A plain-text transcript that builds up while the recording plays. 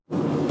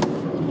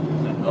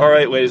All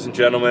right, ladies and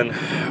gentlemen,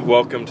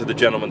 welcome to the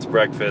Gentleman's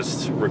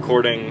Breakfast,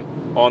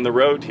 recording on the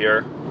road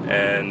here,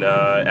 and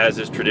as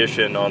is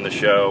tradition on the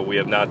show, we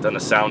have not done a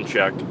sound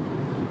check,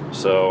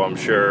 so I'm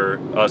sure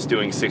us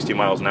doing 60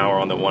 miles an hour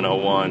on the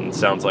 101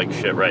 sounds like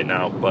shit right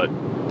now, but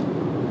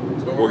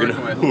we're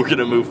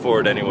gonna move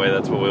forward anyway.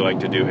 That's what we like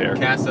to do here.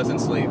 Cass doesn't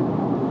sleep.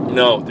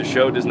 No, the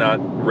show does not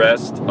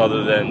rest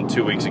other than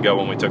 2 weeks ago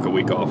when we took a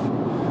week off.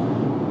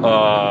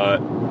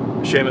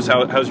 Seamus,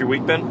 how's your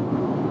week been?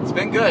 It's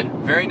been good.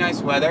 Very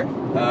nice weather.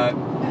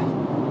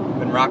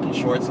 Been rocking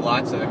shorts a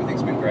lot, so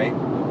everything's been great.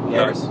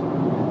 Yours?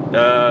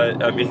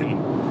 I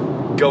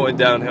mean, going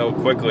downhill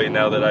quickly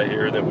now that I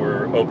hear that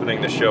we're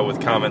opening the show with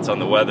comments on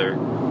the weather,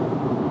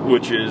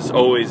 which is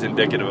always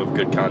indicative of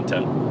good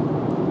content.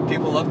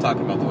 People love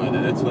talking about the weather.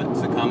 It's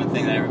a common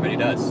thing that everybody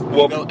does. When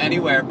you go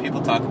anywhere,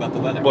 people talk about the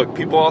weather. Look,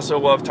 people also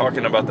love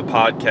talking about the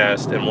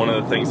podcast, and one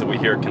of the things that we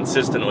hear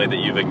consistently that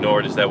you've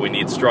ignored is that we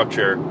need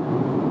structure.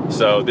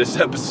 So this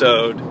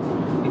episode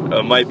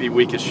might be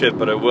weak as shit,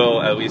 but it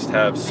will at least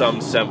have some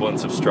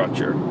semblance of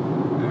structure.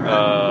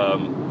 Right.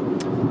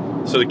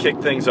 So to kick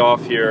things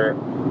off here,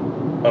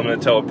 I'm going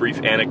to tell a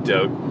brief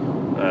anecdote.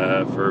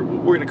 We're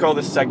going to call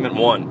this segment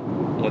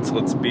 1.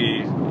 Let's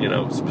be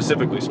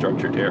specifically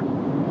structured here.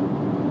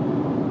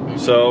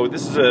 So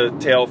this is a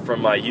tale from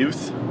my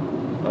youth.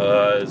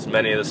 As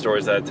many of the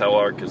stories that I tell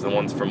are, because the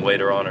ones from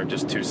later on are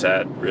just too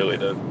sad, really,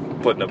 to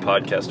put in a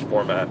podcast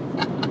format.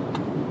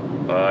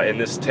 In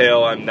this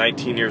tale, I'm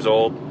 19 years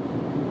old.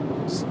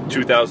 It's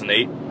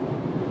 2008.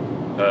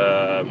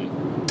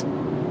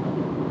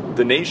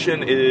 The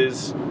nation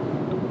is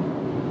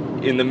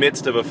in the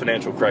midst of a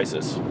financial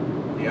crisis.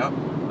 Yep.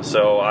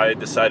 So I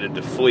decided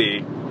to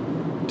flee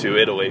to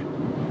Italy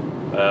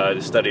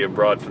to study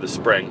abroad for the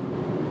spring.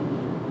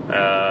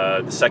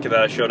 The second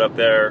that I showed up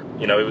there,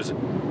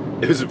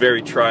 it was a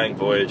very trying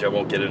voyage. I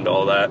won't get into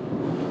all that.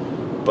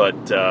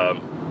 But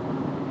the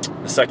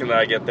second that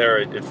I get there,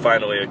 it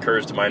finally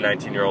occurs to my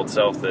 19-year-old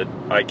self that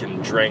I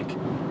can drink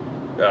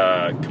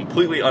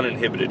completely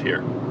uninhibited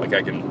here. Like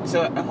I can...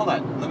 So, hold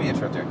on. Let me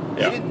interrupt here.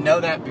 Yeah. You didn't know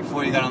that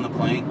before you got on the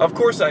plane? Of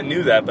course I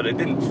knew that, but it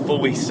didn't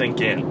fully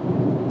sink in.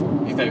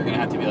 You thought you were going to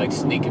have to be,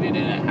 sneaking it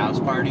in at house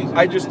parties?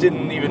 I just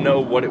didn't even know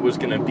what it was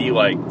going to be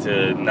like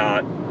to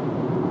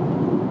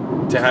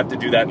have to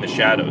do that in the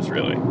shadows,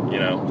 really,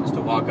 Just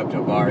to walk up to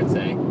a bar and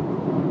say,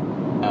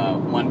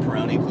 one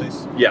Peroni,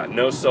 please? Yeah,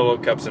 no solo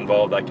cups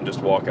involved. I can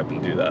just walk up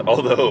and do that.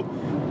 Although,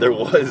 there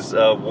was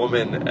a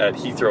woman at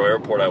Heathrow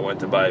Airport I went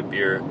to buy a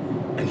beer,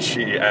 and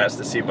she asked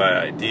to see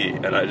my ID,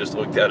 and I just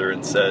looked at her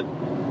and said,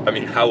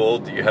 how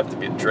old do you have to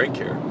be to drink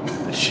here?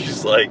 And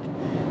she's like,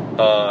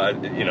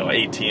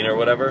 18 or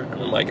whatever.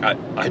 And I'm like, I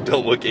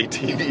don't look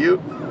 18 to you?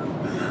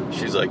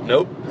 She's like,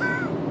 nope.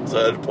 So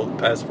I had to pull the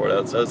passport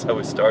out, so that's how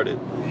we started.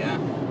 Yeah.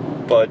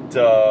 But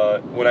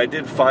when I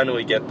did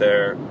finally get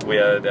there, we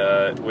had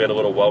a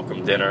little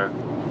welcome dinner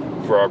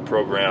for our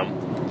program.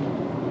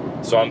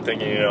 So I'm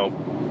thinking,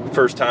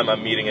 first time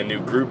I'm meeting a new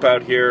group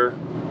out here,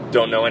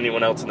 don't know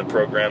anyone else in the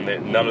program,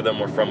 none of them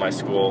were from my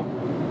school.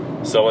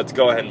 So let's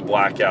go ahead and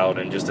black out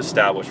and just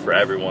establish for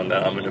everyone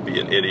that I'm going to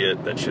be an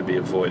idiot that should be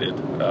avoided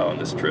on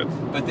this trip.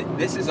 But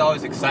this is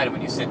always exciting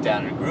when you sit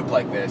down in a group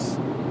like this.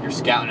 You're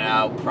scouting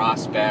out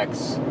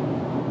prospects.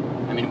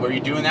 Were you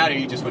doing that, or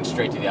you just went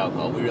straight to the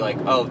alcohol? We were like,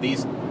 oh,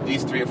 these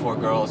 3 or 4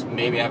 girls,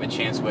 maybe I have a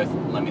chance with,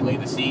 let me lay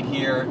the seed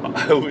here.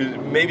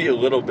 Maybe a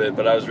little bit,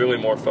 but I was really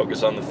more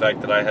focused on the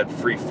fact that I had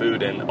free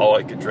food and all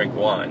I could drink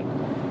wine,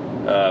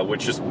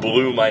 which just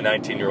blew my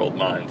 19-year-old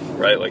mind,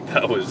 right?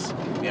 That was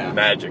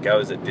magic. I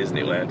was at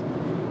Disneyland.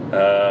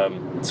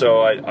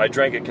 So I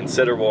drank a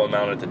considerable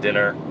amount at the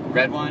dinner.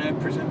 Red wine, I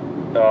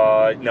presume?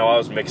 No, I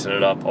was mixing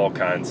it up, all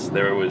kinds.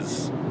 There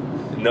was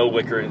no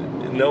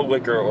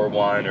liquor or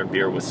wine or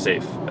beer was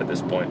safe at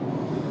this point.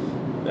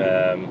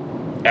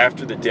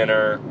 After the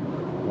dinner,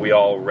 we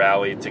all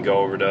rallied to go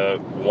over to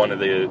one of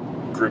the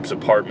group's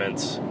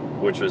apartments,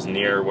 which was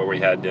near where we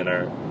had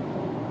dinner.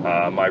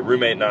 My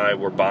roommate and I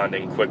were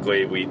bonding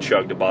quickly. We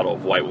chugged a bottle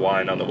of white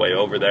wine on the way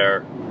over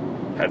there,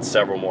 had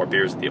several more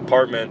beers at the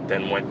apartment,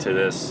 then went to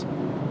this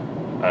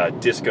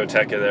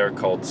discoteca there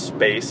called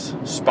Space.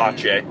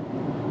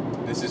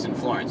 This is in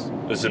Florence.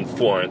 This is in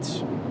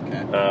Florence.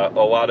 Okay.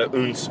 A lot of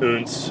oons.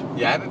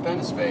 Yeah, I haven't been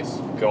to Space.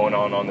 Going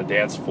on the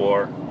dance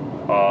floor.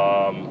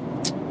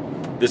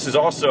 This is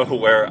also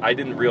where I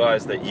didn't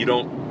realize that you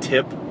don't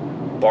tip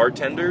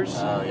bartenders.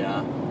 Oh,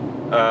 yeah.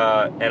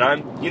 And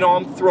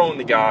I'm throwing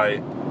the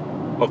guy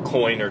a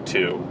coin or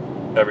two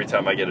every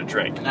time I get a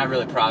drink. Not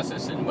really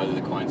processing whether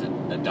the coin's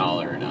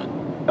 $1 or not.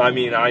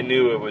 I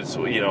knew it was,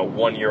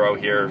 €1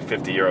 here,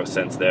 50 euro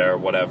cents there,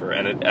 whatever.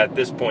 And at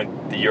this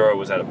point, the euro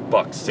was at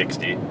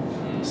 $1.60.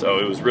 So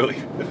it was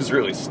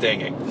really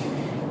stinging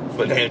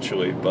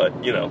financially. But,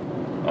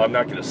 I'm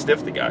not going to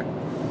stiff the guy.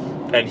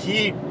 And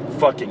he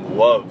fucking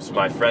loves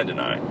my friend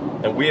and I.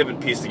 And we haven't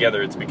pieced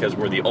together it's because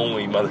we're the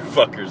only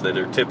motherfuckers that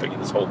are tipping in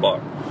this whole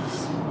bar.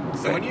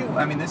 So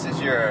when this is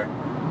your,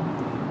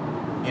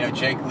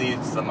 Jake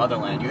leaves the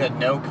motherland, you had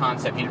no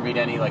concept, you didn't read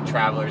any,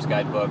 traveler's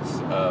guidebooks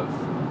of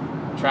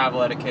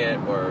travel etiquette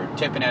or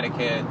tipping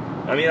etiquette?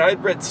 I mean,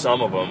 I'd read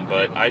some of them,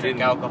 but I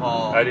didn't.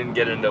 Alcohol. I didn't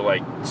get into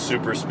like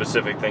super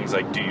specific things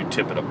like do you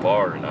tip at a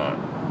bar or not.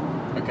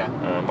 Okay.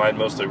 I'd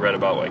mostly read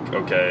about like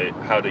okay,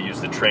 how to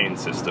use the train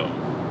system.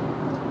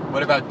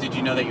 What about? Did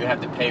you know that you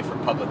had to pay for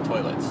public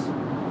toilets?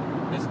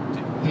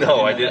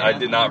 No, I did. I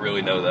did not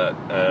really know that,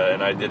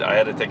 and I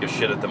had to take a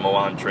shit at the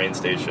Milan train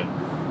station,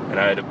 and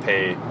I had to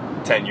pay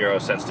 10 euro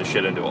cents to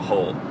shit into a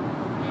hole.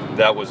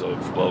 That was a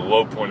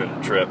low point in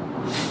the trip.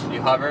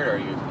 You hovered, or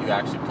you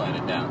actually planed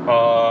it down?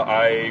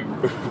 I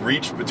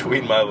reached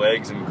between my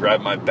legs and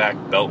grabbed my back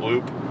belt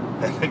loop,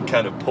 and then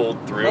kind of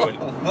pulled through and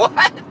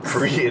what?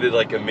 created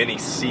like a mini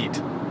seat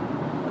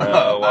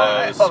while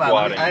I was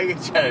squatting. I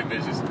try to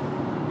envision this.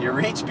 You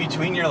reach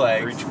between your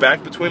legs. Reach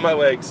back between my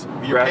legs.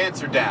 Your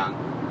pants are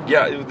down.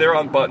 Yeah, they're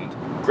unbuttoned.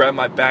 Grabbed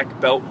my back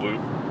belt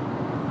loop,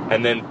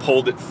 and then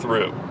pulled it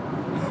through.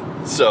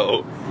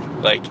 So,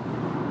 like,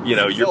 you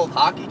know, your old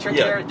hockey trick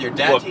here. Your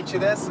dad teach you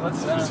this?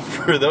 What's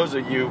for those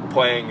of you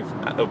playing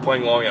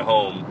along at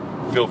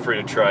home, feel free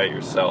to try it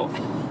yourself.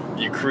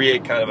 You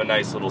create kind of a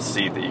nice little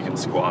seat that you can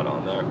squat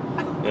on there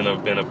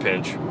in a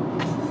pinch.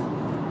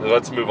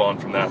 Let's move on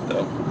from that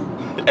though.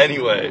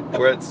 Anyway,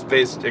 we're at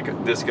Space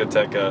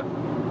Discoteca,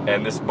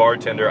 and this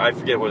bartender, I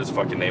forget what his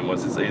fucking name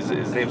was. His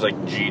name's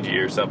like Gigi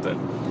or something.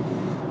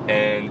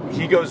 And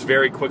he goes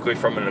very quickly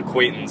from an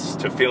acquaintance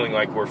to feeling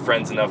like we're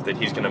friends enough that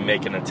he's going to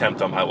make an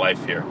attempt on my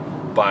life here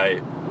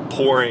by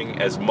pouring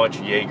as much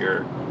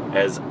Jaeger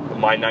as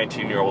my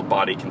 19-year-old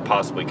body can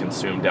possibly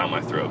consume down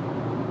my throat.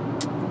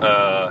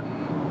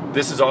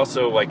 This is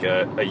also like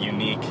a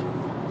unique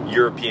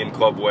European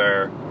club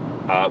where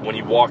when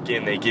you walk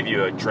in, they give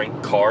you a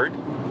drink card,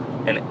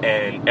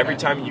 and every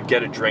time you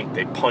get a drink,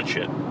 they punch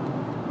it.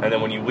 And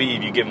then when you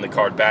leave, you give them the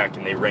card back,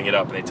 and they ring it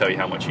up, and they tell you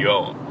how much you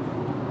owe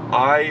them.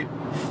 I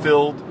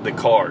filled the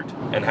card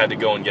and had to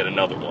go and get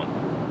another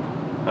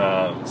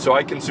one. So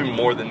I consumed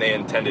more than they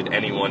intended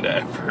anyone to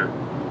ever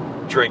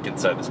drink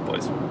inside this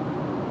place.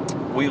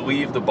 We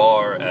leave the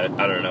bar at,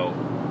 I don't know,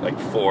 like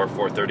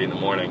 4:30 in the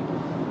morning.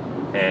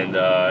 And,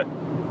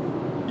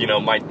 you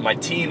know, my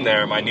team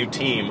there, my new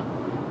team,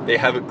 they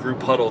have a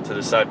group huddle to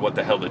decide what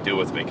the hell to do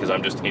with me because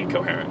I'm just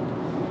incoherent.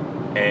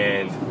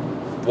 And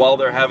while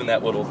they're having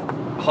that little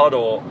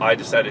huddle, I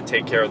decided to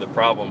take care of the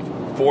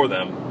problem for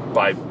them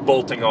by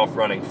bolting off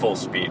running full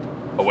speed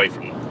away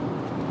from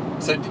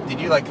them. So did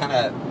you like kind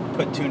of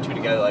put two and two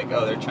together like,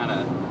 oh, they're trying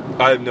to...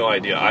 I have no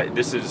idea.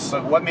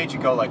 But what made you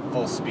go like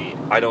full speed?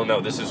 I don't know.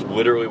 This is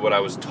literally what I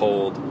was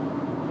told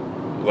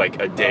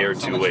like a day or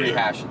two later.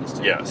 Rehashing this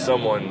to yeah,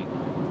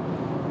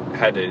 someone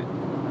had to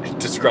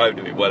describe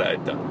to me what I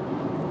had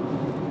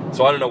done.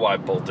 So I don't know why I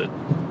bolted.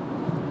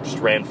 Just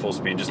ran full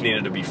speed. Just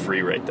needed to be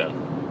free right then.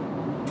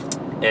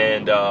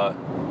 And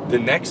the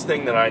next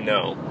thing that I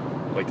know,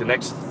 like the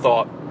next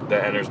thought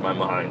that enters my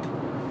mind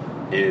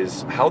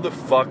is, how the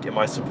fuck am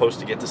I supposed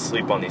to get to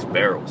sleep on these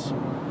barrels?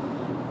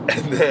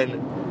 And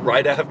then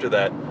right after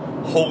that,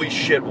 holy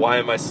shit, why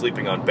am I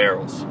sleeping on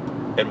barrels?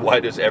 And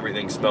why does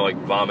everything smell like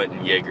vomit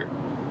and Jaeger?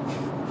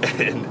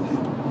 And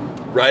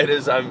right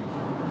as I'm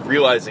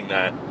realizing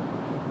that,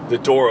 the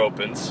door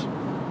opens.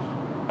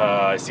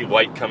 I see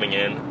light coming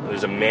in.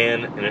 There's a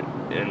man,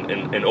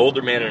 an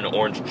older man in an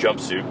orange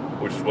jumpsuit,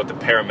 which is what the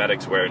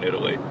paramedics wear in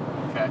Italy.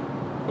 Okay.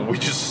 And we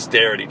just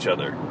stare at each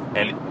other.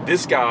 And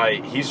this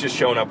guy, he's just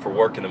showing up for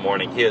work in the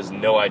morning. He has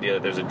no idea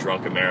that there's a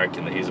drunk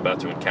American that he's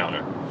about to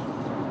encounter.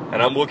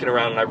 And I'm looking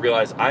around and I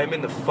realize I'm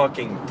in the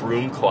fucking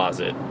broom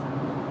closet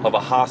of a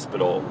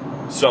hospital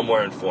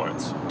somewhere in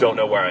Florence. Don't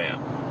know where I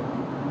am.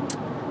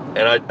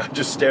 And I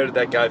just stared at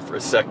that guy for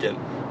a second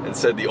and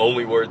said the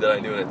only word that I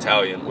knew in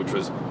Italian, which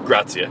was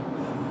grazie.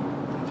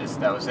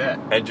 That was it.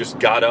 And just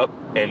got up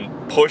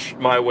and pushed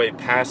my way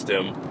past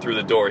him through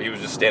the door. He was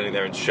just standing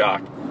there in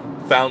shock.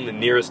 Found the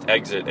nearest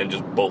exit and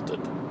just bolted.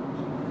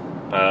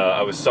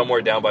 I was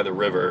somewhere down by the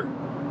river.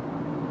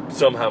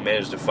 Somehow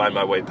managed to find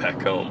my way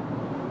back home.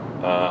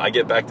 I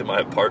get back to my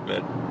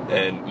apartment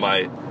and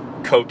my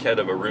cokehead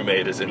of a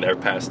roommate is in there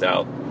passed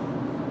out.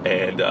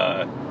 And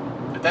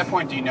at that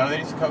point, do you know that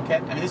he's a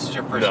cokehead? I mean, this is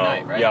your first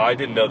night, right? Yeah, I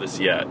didn't know this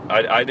yet.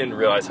 I didn't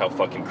realize how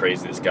fucking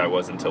crazy this guy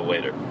was until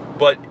later.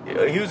 But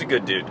he was a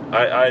good dude.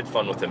 I had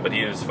fun with him, but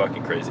he was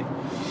fucking crazy.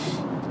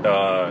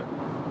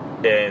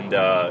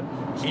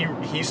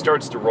 He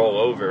starts to roll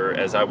over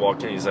as I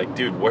walk in. He's like,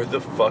 dude, where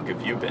the fuck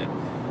have you been?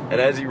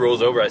 And as he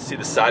rolls over, I see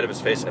the side of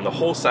his face, and the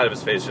whole side of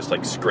his face just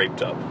like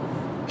scraped up.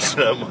 And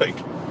I'm like,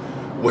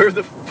 where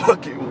the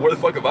fuck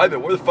have I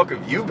been? Where the fuck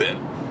have you been?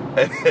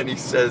 And then he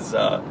says,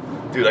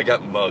 dude, I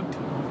got mugged.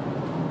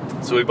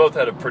 So we both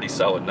had a pretty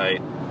solid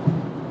night.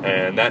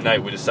 And that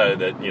night we decided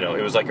that, you know,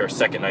 it was like our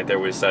second night there,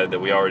 we decided that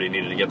we already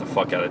needed to get the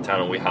fuck out of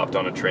town, and we hopped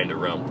on a train to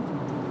Rome.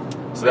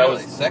 So really? That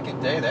was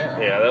second day there.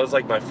 Yeah, that was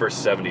like my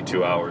first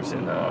 72 hours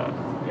in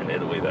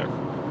Italy there.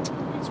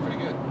 That's pretty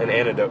good.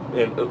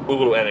 A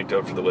little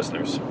anecdote for the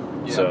listeners.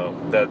 Yeah. So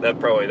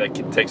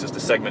that takes us to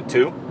segment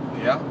 2.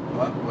 Yeah,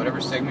 well, whatever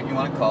segment you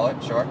want to call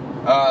it, sure.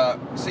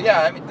 So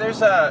yeah, I mean,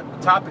 there's a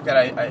topic that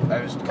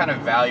I was kind of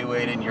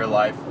evaluating your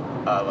life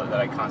that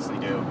I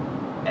constantly do.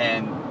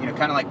 And, you know,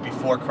 kind of like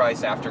before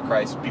Christ, after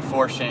Christ,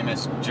 before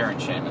Seamus, during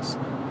Seamus.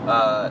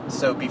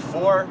 So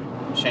before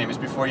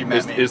Seamus, before you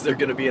met me... Is there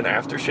going to be an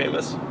after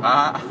Seamus?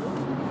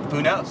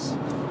 Who knows?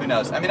 Who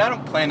knows? I mean, I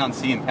don't plan on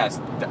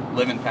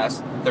living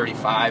past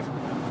 35.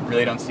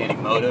 Really don't see any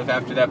motive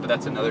after that, but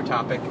that's another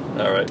topic.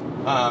 All right.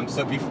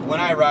 So when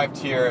I arrived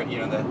here, you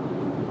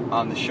know,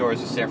 on the shores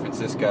of San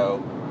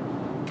Francisco,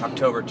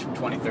 October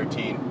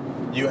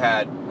 2013, you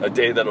had... A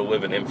day that'll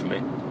live in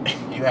infamy.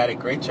 You had a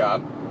great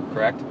job,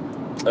 correct?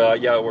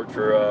 Yeah, I worked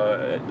for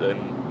a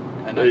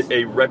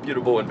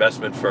reputable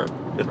investment firm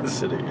in the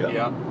city.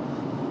 Yeah.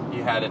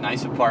 You had a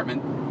nice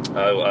apartment.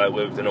 I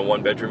lived in a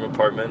one-bedroom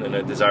apartment in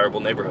a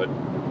desirable neighborhood.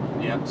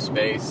 Yeah,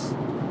 space.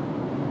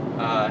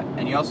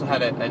 And you also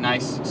had a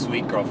nice,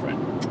 sweet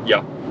girlfriend.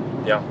 Yeah.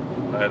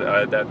 I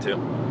had that too.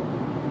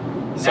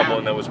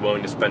 Someone that was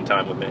willing to spend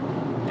time with me.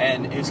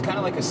 And it was kind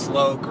of like a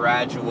slow,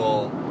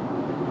 gradual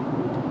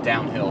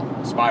downhill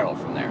spiral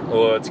from there.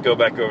 Well, let's go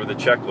back over the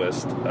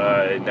checklist.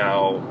 I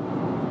now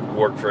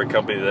work for a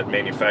company that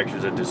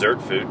manufactures a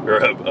dessert food, or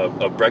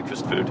a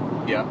breakfast food.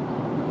 Yeah.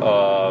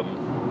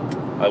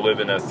 I live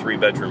in a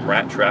 3-bedroom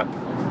rat trap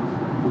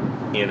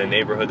in a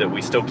neighborhood that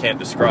we still can't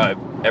describe.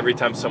 Every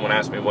time someone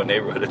asks me what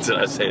neighborhood it's in,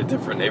 I say a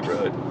different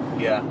neighborhood.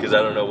 Yeah. Because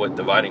I don't know what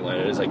dividing line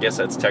it is. I guess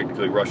that's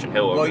technically Russian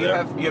Hill over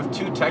there. Well, you have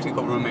 2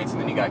 technical roommates,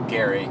 and then you got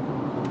Gary.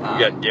 You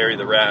got Gary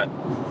the rat,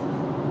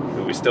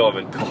 who we still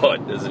haven't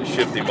caught as a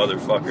shifty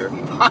motherfucker.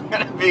 I'm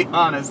gonna be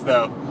honest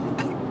though,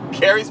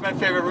 Gary's my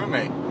favorite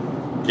roommate.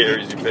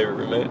 Gary's your favorite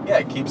roommate? Yeah,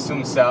 he keeps to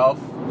himself.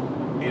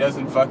 He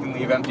doesn't fucking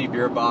leave empty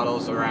beer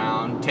bottles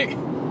around. He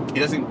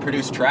doesn't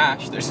produce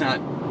trash. There's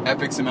not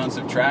epic amounts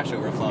of trash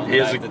overflowing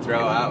that I have to throw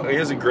out. He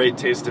has a great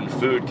taste in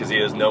food because he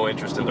has no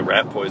interest in the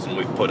rat poison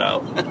we've put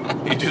out.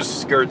 He just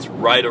skirts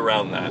right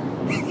around that.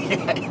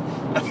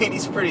 Yeah, I mean,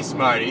 he's pretty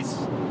smart. He's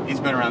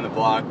been around the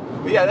block.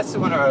 But yeah, that's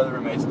one of our other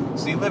roommates.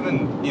 So you live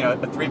in, you know, a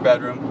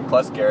 3-bedroom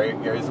plus Gary.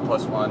 Gary's a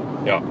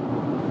 +1. Yeah.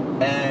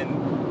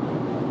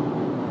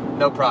 And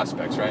no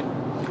prospects, right?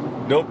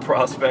 No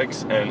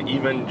prospects, and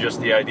even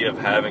just the idea of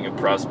having a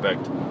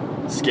prospect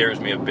scares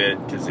me a bit,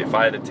 because if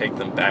I had to take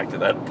them back to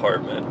that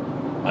apartment,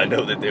 I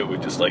know that they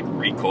would just like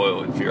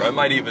recoil in fear. I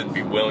might even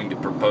be willing to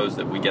propose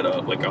that we get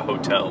a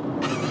hotel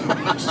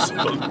or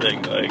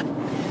something, like,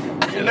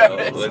 you know,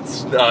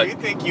 let's not. Do you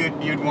think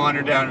you'd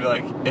wander down and be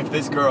like, if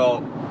this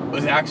girl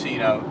was actually, you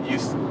know, you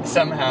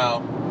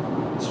somehow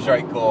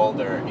strike gold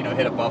or, you know,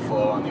 hit a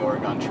buffalo on the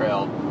Oregon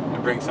Trail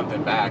and bring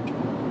something back,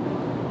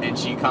 and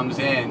she comes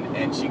in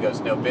and she goes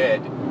no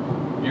bid,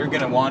 you're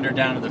gonna wander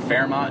down to the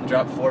Fairmont and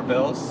drop 4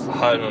 bills?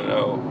 I don't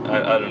know.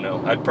 I don't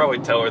know. I'd probably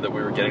tell her that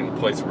we were getting the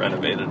place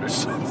renovated or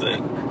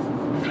something.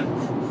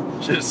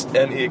 Just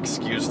any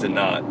excuse to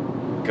not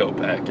go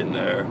back in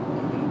there.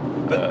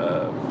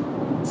 But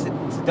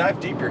to dive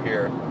deeper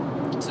here,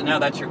 so now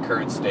that's your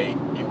current state.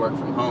 You work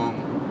from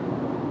home.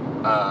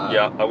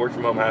 Yeah, I work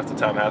from home half the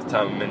time. Half the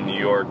time I'm in New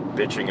York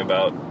bitching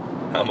about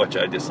how much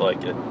I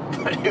dislike it.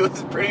 But it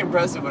was pretty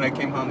impressive when I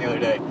came home the other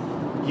day.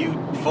 You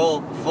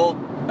full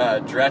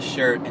dress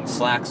shirt and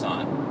slacks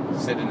on,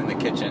 sitting in the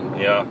kitchen.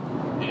 Yeah.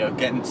 You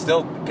know,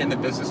 still getting the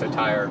business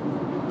attire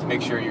to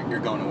make sure you're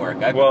going to work.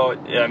 Well,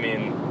 I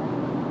mean,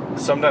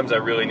 sometimes I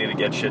really need to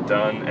get shit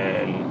done,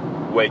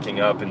 and waking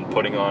up and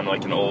putting on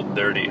like an old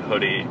dirty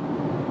hoodie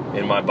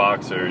in my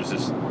boxers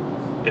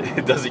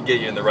it doesn't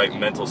get you in the right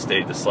mental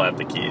state to slap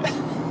the keys.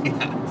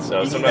 Yeah.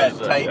 So you sometimes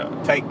need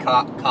that tight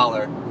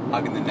collar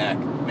hugging the neck,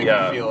 make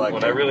you feel like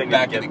when I really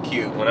back in the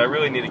cube. When I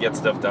really need to get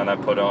stuff done, I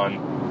put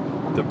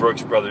on the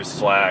Brooks Brothers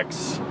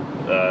slacks,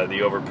 the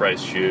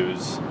overpriced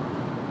shoes,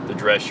 the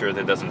dress shirt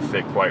that doesn't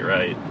fit quite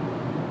right,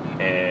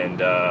 and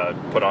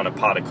put on a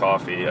pot of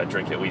coffee. I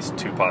drink at least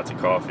 2 pots of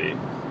coffee,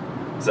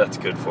 so that's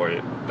good for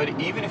you.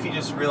 But even if you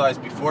just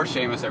realized before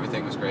Seamus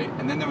everything was great,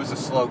 and then there was a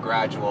slow,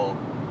 gradual,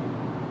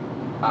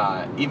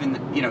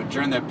 even, you know,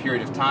 during that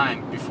period of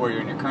time before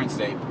you're in your current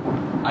state,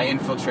 I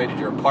infiltrated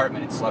your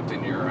apartment and slept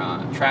in your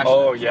trash.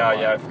 Oh yeah,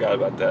 I forgot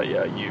about that.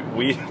 Yeah,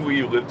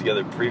 we lived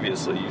together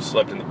previously. You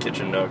slept in the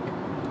kitchen nook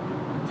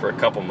for a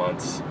couple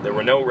months. There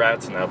were no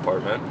rats in that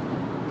apartment.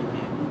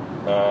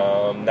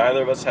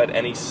 Neither of us had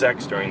any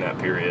sex during that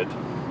period.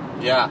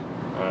 Yeah.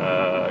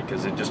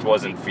 Because it just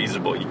wasn't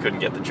feasible. You couldn't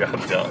get the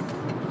job done.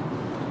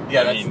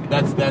 Yeah,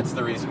 that's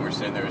the reason we're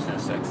saying there was no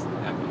sex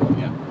happening.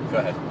 Yeah, go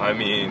ahead. I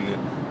mean,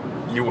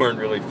 you weren't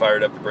really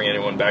fired up to bring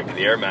anyone back to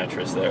the air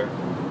mattress there.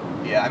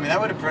 Yeah, I mean that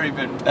would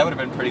have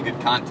been pretty good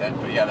content,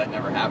 but yeah, that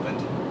never happened.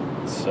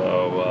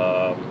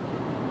 So,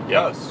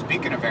 yeah. Oh,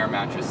 speaking of air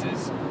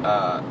mattresses,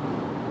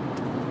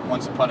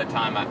 once upon a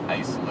time I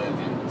used to live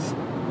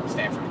in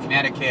Stamford,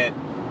 Connecticut.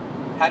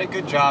 Had a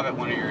good job at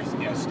one of your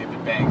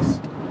stupid banks,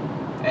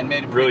 and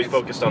made a really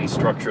focused on the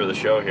structure of the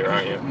show here,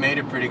 aren't you? Made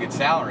a pretty good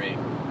salary,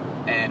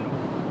 and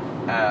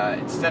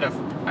instead of,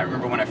 I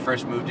remember when I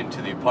first moved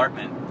into the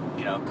apartment,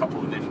 you know, a couple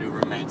of the new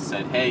roommates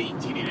said, "Hey,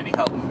 do you need any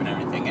help moving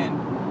everything in?"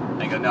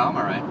 And I go, "No, I'm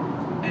all right."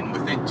 And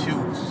within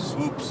 2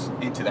 swoops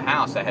into the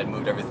house, I had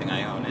moved everything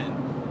I own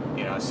in,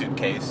 you know, a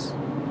suitcase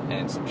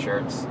and some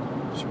shirts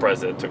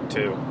surprised that it took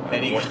 2.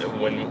 And he-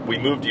 When we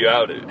moved you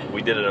out,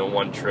 we did it in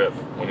one trip.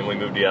 When we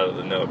moved you out of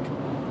the Nook.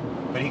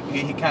 But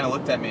he kind of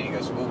looked at me and he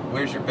goes, well,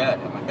 where's your bed?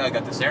 I'm like, oh, I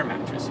got this air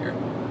mattress here.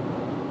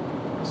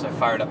 So I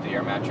fired up the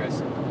air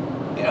mattress.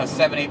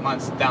 7-8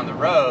 months down the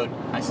road,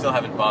 I still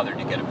haven't bothered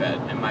to get a bed,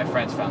 and my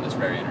friends found this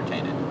very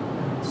entertaining.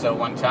 So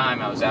one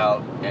time I was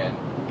out, and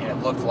it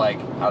looked like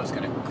I was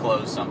going to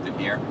close something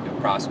here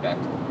in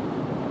Prospect,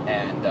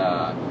 and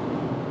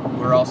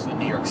we're also in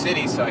New York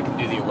City, so I can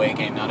do the away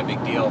game, not a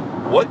big deal.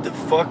 What the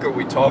fuck are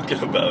we talking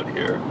about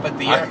here? But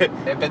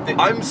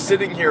I'm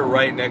sitting here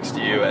right next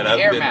to you, and I've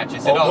air been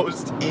matches,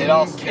 almost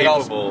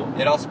incapable.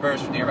 It all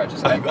spurs from the air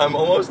matches. I'm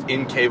almost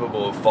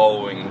incapable of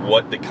following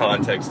what the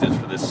context is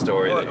for this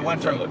story. Well, I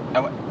went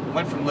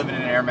from living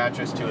in an air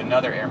mattress to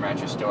another air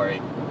mattress story,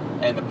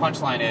 and the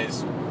punchline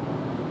is,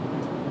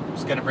 I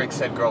was gonna bring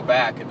said girl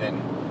back, and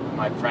then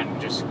my friend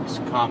just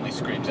calmly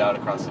screams out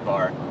across the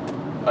bar,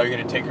 "Oh, you're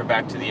gonna take her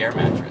back to the air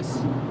mattress?"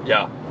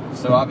 Yeah.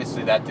 So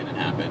obviously that didn't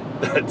happen.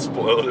 That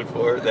spoiled it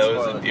for her. That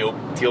was a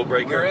deal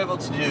breaker. We were able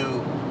to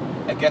do,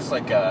 I guess,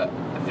 like a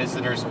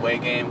visitors away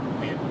game.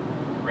 We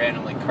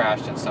randomly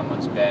crashed in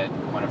someone's bed,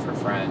 one of her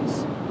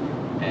friends,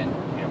 and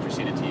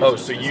proceeded to use. Oh,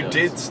 those so you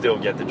facilities. did still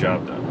get the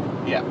job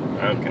done. Yeah.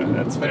 Okay,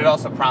 that's But fair. it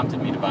also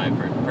prompted me to buy and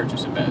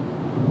purchase a bed.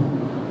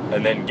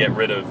 And then get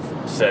rid of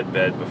said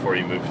bed before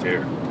you moved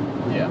here.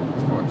 Yeah,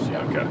 of course, yeah.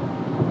 Okay.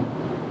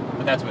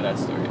 But that's where that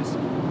story is.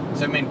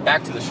 So, I mean,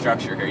 back to the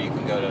structure here. You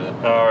can go to the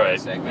All right.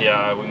 segment.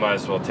 Yeah, we might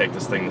as well take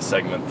this thing to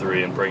segment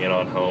 3 and bring it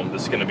on home.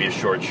 This is going to be a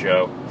short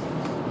show.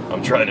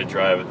 I'm trying to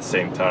drive at the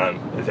same time.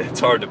 It's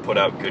hard to put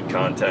out good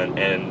content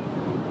and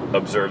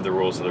observe the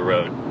rules of the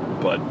road.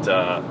 But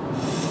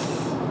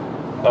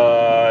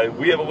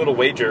we have a little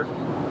wager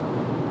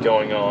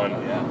going on.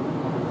 Oh, yeah.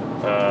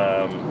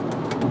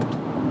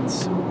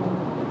 It's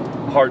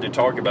hard to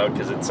talk about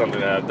because it's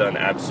something that I've done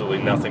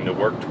absolutely nothing to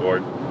work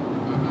toward.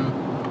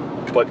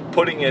 Mm-hmm. But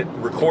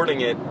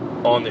recording it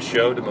on the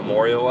show to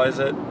memorialize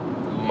it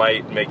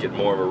might make it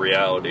more of a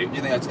reality. Do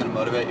you think that's going to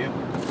motivate you?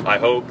 I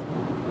hope.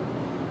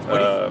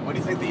 What do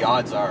you think the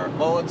odds are?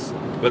 Well,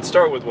 Let's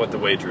start with what the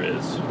wager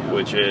is,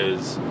 which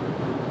is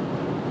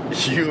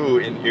you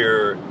in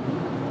your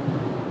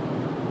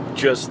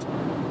just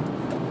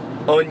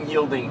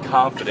unyielding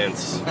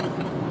confidence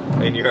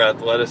in your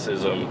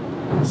athleticism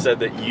said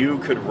that you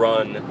could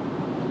run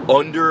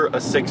under a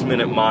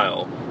 6-minute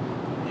mile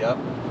Yep.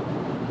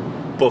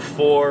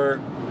 before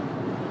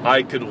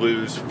I could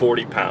lose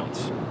 40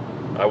 pounds.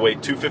 I weigh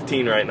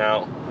 215 right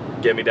now.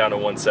 Get me down to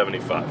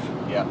 175.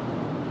 Yep.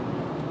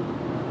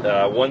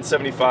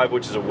 175,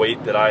 which is a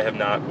weight that I have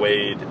not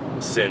weighed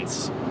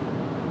since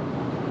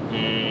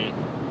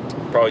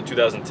probably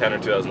 2010 or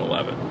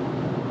 2011.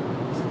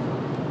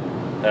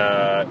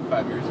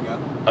 5 years ago.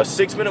 A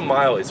 6-minute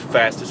mile is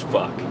fast as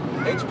fuck.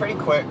 It's pretty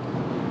quick.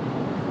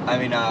 I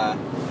mean,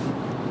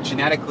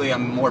 genetically,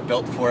 I'm more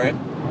built for it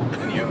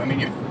than you. I mean,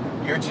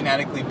 you're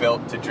genetically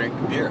built to drink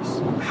beers.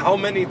 How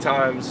many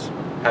times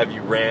have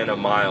you ran a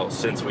mile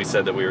since we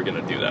said that we were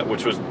going to do that,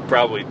 which was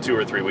probably 2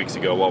 or 3 weeks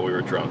ago while we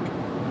were drunk?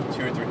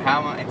 2 or 3.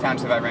 How many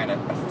times have I ran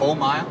a full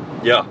mile?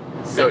 Yeah.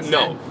 Since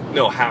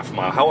No, half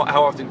mile. How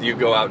often do you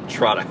go out and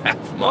trot a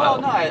half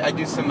mile? Well, no, I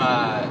do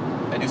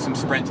some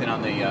sprinting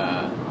on the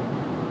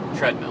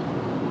treadmill.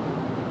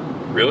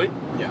 Really?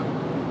 Yeah.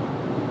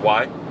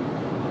 Why?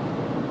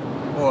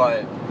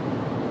 Well,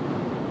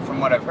 from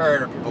what I've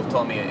heard, or people have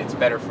told me, it's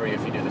better for you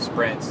if you do the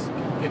sprints,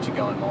 get you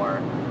going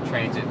more,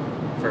 trains it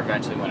for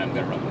eventually when I'm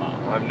going to run the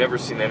mile. I've never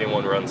seen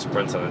anyone run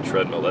sprints on a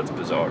treadmill. That's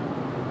bizarre.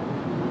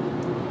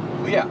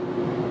 Well, yeah.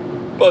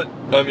 But,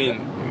 I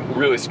mean,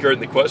 really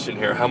skirting the question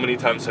here, how many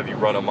times have you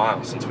run a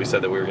mile since we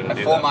said that we were going to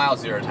do A full that? mile,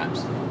 0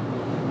 times.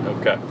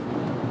 Okay.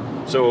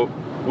 So,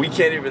 we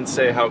can't even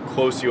say how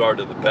close you are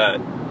to the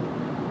bet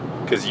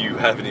because you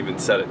haven't even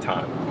set a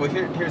time. Well,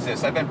 here's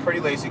this. I've been pretty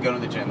lazy going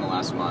to the gym the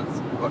last month.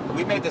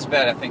 We made this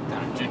bet, I think,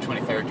 on June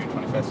 23rd, June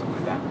 25th, something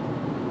like that.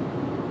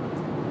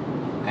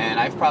 And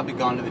I've probably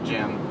gone to the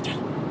gym,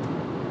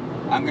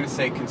 I'm going to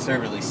say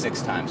conservatively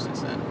 6 times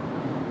since then.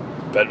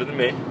 Better than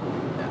me.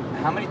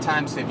 How many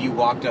times have you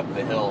walked up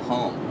the hill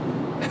home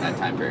in that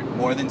time period?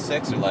 More than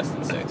 6 or less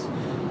than 6?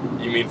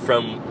 You mean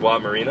from La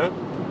Marina?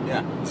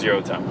 Yeah.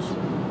 0 times.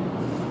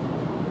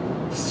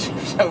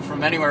 So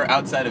from anywhere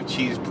outside of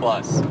Cheese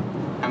Plus,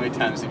 how many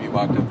times have you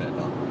walked up that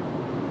hill?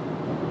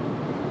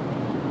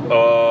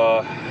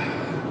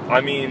 I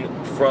mean,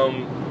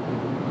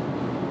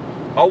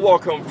 I'll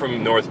walk home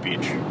from North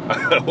Beach.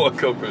 I'll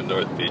walk home from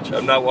North Beach.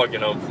 I'm not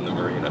walking home from the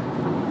marina.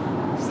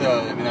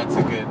 So, I mean, that's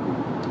a good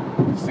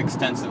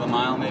 6/10 of a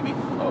mile, maybe?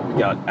 Oh, we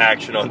got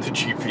action on the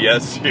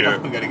GPS here.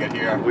 We gotta get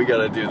here. We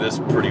gotta do this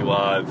pretty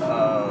live.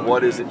 Oh,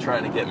 What okay. is it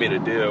trying to get me to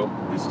do?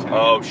 Just trying-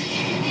 Oh,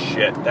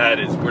 shit.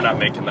 We're not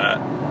making that.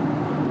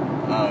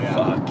 Oh, yeah.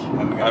 Fuck.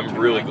 And we gotta I'm turn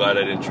really around. glad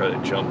I didn't try to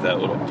jump that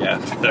little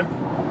gap there in the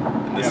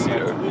Yeah, we have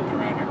cedar. to loop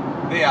around here.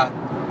 But yeah,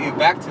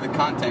 back to the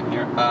content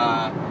here.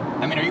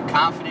 I mean, are you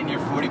confident in your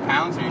 40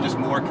 pounds, or are you just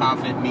more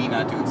confident in me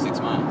not doing 6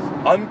 miles?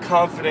 I'm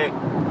confident.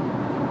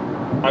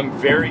 I'm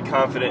very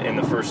confident in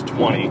the first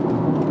 20.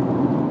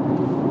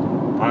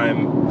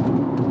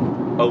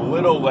 I'm a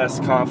little less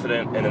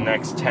confident in the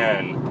next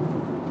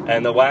 10,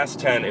 and the last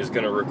 10 is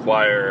going to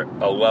require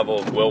a level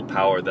of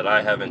willpower that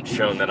I haven't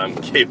shown that I'm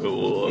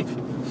capable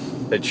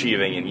of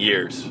achieving in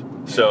years.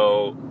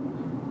 So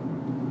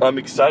I'm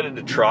excited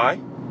to try.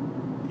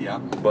 Yeah.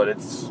 But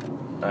it's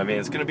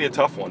going to be a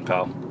tough one,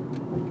 pal.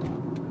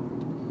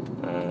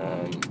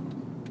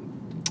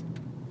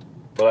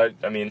 But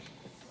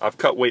I've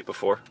cut weight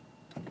before.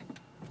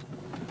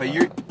 But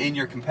you're in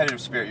your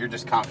competitive spirit. You're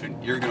just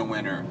confident you're going to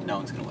win, or no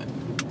one's going to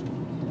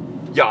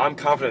win. Yeah, I'm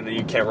confident that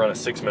you can't run a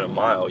 6-minute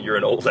mile. You're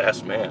an old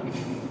ass man.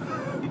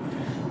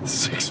 A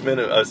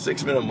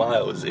 6-minute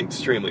mile is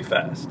extremely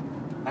fast.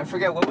 I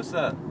forget what was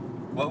the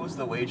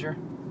wager?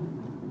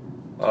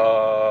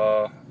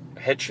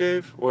 Head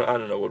shave? Well, I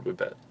don't know. What did we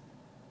bet?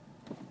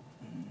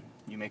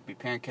 You make me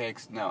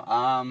pancakes.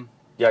 No.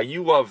 Yeah,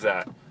 you love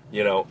that.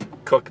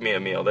 Cook me a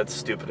meal. That's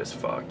stupid as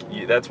fuck.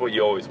 That's what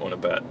you always want to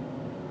bet.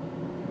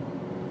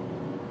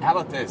 How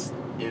about this?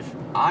 If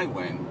I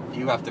win,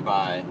 you have to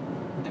buy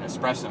an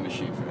espresso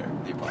machine for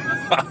the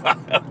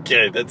apartment.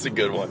 Okay, that's a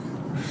good one.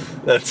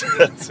 That's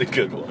a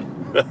good one.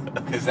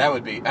 Because that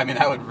would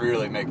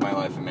really make my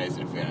life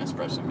amazing if we had an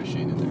espresso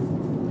machine in there.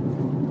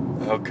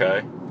 Okay.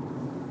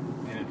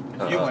 And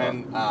if you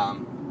win,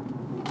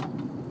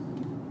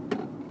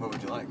 what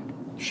would you like?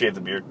 Shave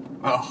the beard.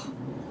 Oh.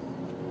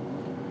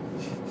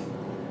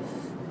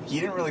 You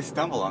didn't really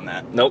stumble on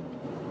that. Nope.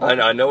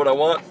 I know what I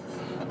want.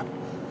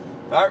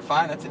 All right,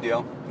 fine. That's a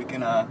deal. We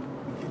can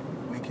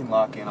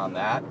lock in on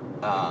that.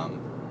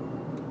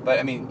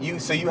 But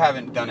you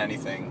haven't done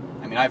anything.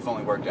 I've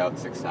only worked out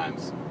 6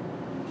 times.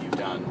 You've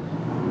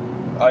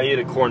done. I ate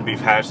a corned beef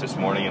hash this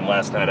morning, and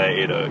last night I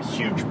ate a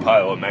huge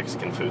pile of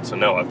Mexican food. So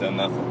no, I've done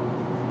nothing.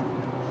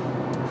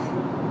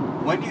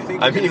 When do you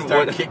think you're going to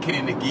start kicking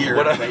into gear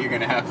that you're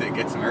going to have to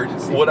get some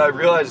urgency? What I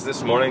realized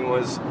this morning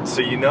was,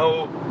 so you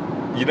know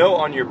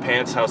on your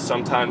pants how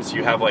sometimes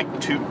you have like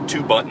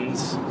two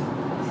buttons.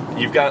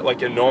 You've got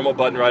like a normal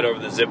button right over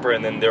the zipper,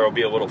 and then there will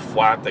be a little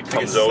flap that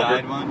comes over.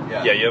 Side one?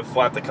 Yeah. Yeah, you have a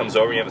flap that comes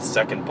over, and you have a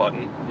second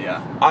button.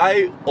 Yeah.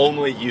 I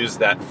only use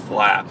that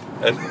flap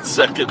and the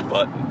second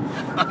button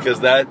because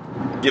that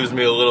gives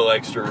me a little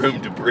extra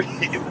room to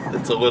breathe.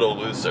 It's a little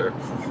looser.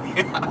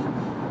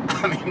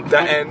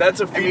 Yeah. That's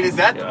a feat. Is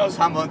that the most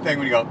humbling thing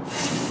when you go?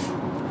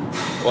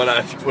 When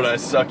I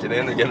suck it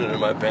in and get it in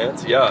my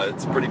pants? Yeah,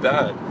 it's pretty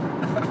bad.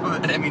 Are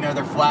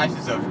there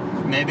flashes of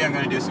maybe I'm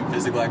going to do some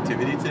physical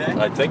activity today?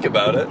 I think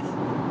about it.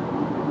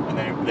 And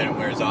then it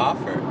wears off,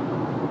 or?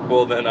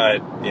 Well, then I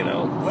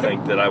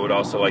think that I would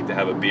also like to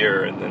have a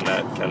beer, and then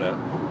that kind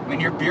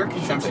of. Your beer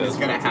consumption is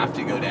going to have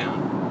to go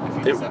down.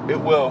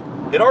 It will.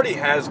 It already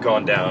has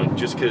gone down,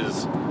 just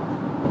because.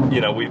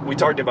 We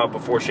talked about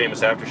before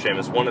Seamus, after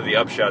Seamus. One of the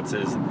upshots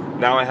is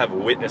now I have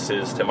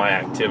witnesses to my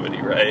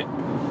activity, right?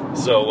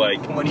 So,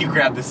 when you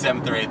grab the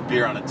 7th or 8th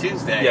beer on a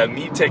Tuesday. Yeah,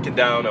 me taking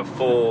down a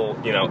full,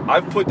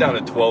 I've put down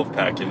a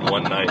 12-pack in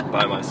one night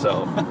by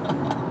myself.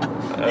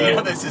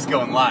 This is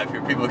going live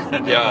here. People are going to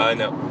know. Yeah, I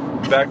know.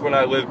 Back when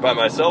I lived by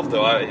myself,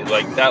 though,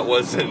 that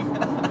wasn't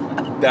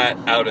that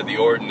out of the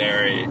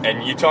ordinary.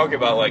 And you talk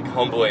about,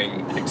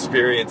 humbling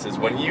experiences.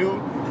 When you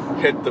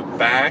hit the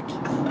back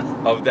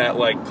of that,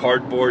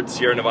 cardboard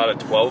Sierra Nevada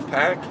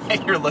 12-pack.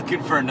 And you're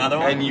looking for another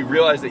one? And you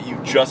realize that you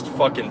just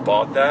fucking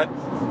bought that.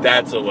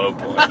 That's a low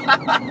point.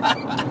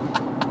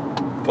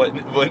 but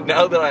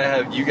now that I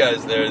have you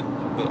guys there,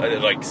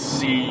 I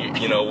see,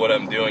 what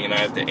I'm doing, and I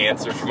have to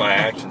answer for my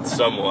actions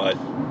somewhat,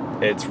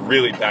 it's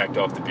really backed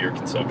off the beer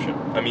consumption.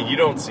 You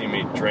don't see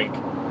me drink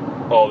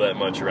all that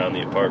much around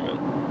the apartment.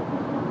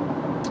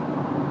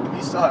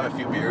 You still have a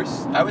few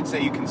beers. I would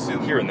say you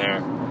consume... Here and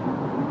there.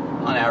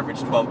 On average,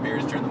 12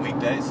 beers during the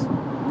weekdays?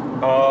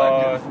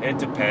 It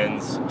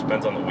depends. It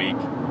depends on the week.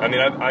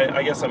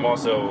 I guess I'm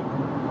also...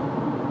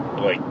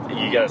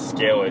 you gotta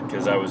scale it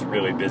because I was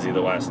really busy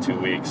the last 2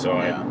 weeks, so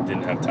I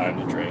didn't have time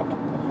to drink.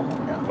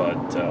 Yeah.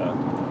 But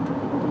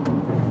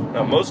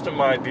no, most of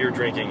my beer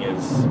drinking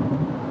is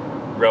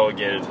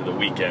relegated to the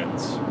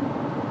weekends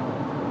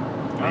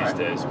these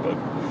days. But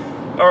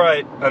all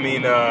right,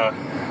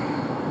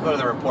 go to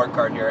the report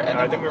card here, and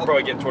I think we're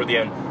probably getting toward the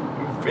end.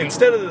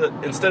 Instead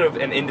of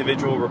an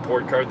individual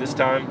report card this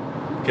time,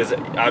 because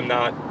I'm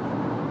not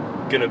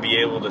gonna be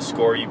able to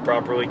score you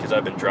properly because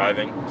I've been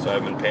driving, so I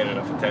haven't been paying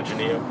enough attention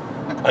to you.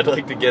 I'd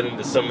like to get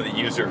into some of the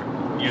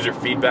user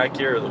feedback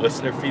here, or the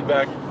listener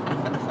feedback.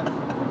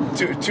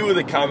 Two of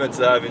the comments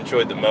that I've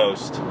enjoyed the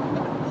most.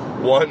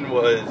 One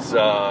was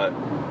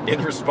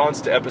in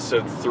response to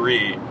episode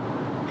 3.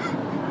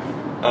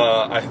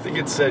 I think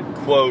it said,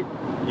 quote,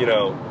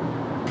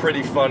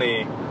 pretty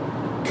funny,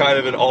 kind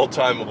of an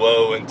all-time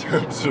low in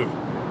terms of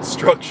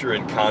structure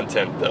and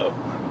content, though.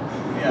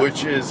 Yeah.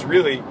 Which is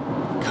really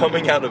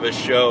coming out of a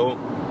show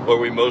where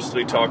we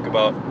mostly talk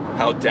about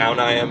how down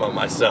I am on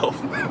myself.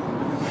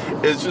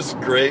 It's just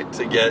great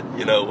to get,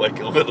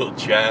 a little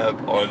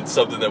jab on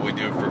something that we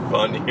do for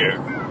fun here.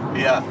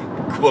 Yeah.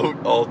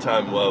 Quote,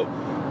 all-time low.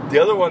 The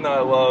other one that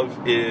I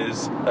love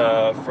is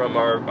from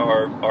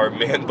our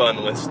man bun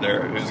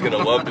listener, who's going to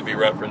love to be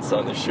referenced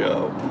on the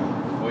show,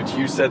 which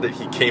you said that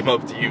he came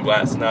up to you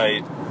last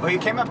night. Well, he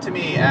came up to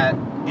me at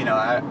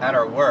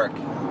our work,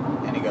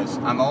 and he goes,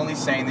 "I'm only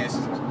saying this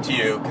to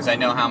you because I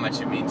know how much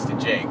it means to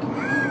Jake."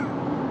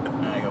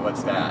 And I go,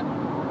 "What's that?"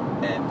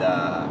 And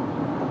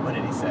what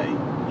did he say?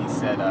 He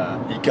said,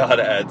 "You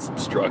gotta add some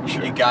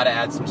structure. You gotta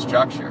add some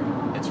structure.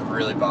 It's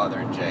really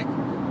bothering Jake."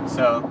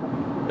 So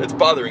it's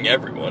bothering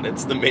everyone.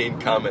 It's the main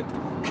comment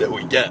that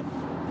we get.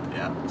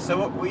 Yeah.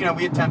 So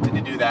we attempted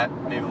to do that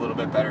maybe a little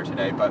bit better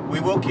today, but we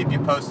will keep you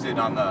posted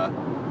on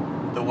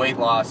the weight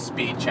loss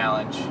speed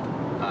challenge.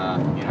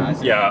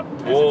 As it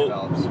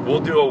develops. We'll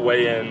do a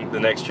weigh-in the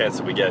next chance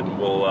that we get, and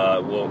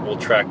we'll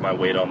track my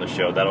weight on the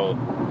show.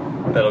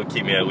 That'll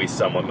keep me at least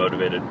somewhat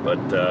motivated. But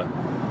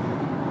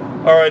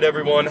all right,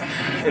 everyone.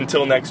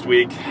 Until next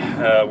week,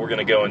 we're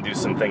gonna go and do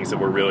some things that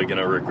we're really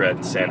gonna regret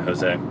in San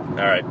Jose. All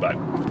right, bye.